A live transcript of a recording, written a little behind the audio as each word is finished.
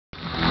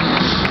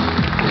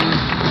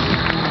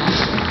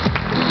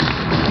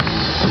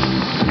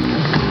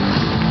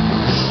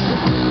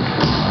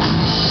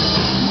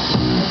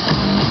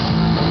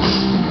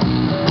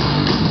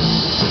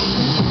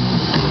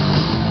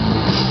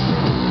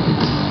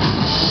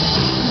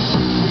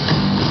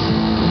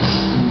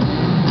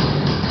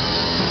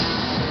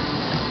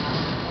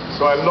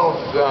I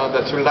love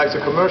that you like the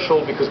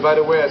commercial, because, by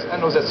the way, I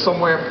know that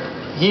somewhere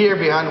here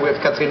behind we have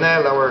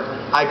Catrinelle, our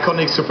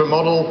iconic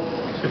supermodel.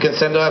 You can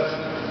stand up,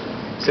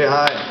 say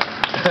hi.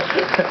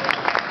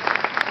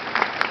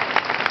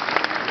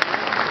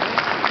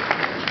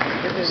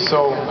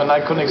 So, an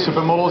iconic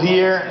supermodel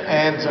here,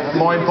 and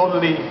more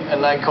importantly,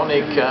 another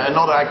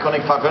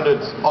iconic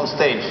 500 on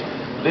stage.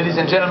 Ladies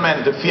and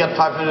gentlemen, the Fiat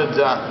 500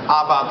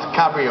 Abarth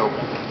Cabrio.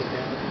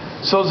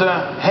 So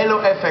the halo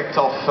effect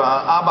of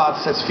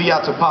Abarth sets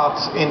Fiat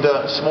apart in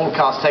the small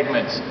car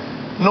segment.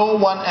 No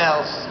one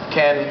else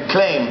can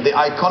claim the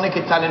iconic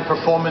Italian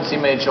performance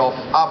image of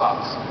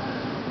Abarth,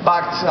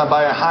 backed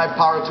by a high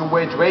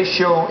power-to-weight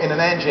ratio in an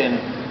engine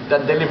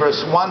that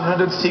delivers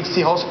 160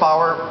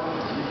 horsepower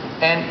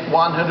and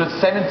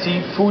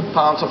 170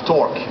 foot-pounds of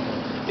torque.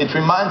 It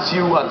reminds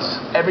you at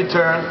every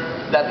turn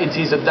that it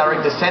is a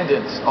direct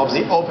descendant of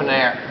the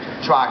open-air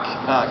track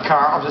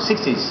car of the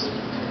 60s.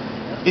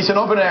 It's an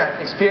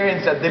open-air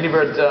experience that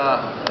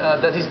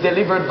is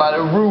delivered by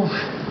a roof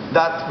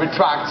that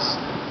retracts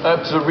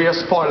up to the rear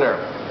spoiler.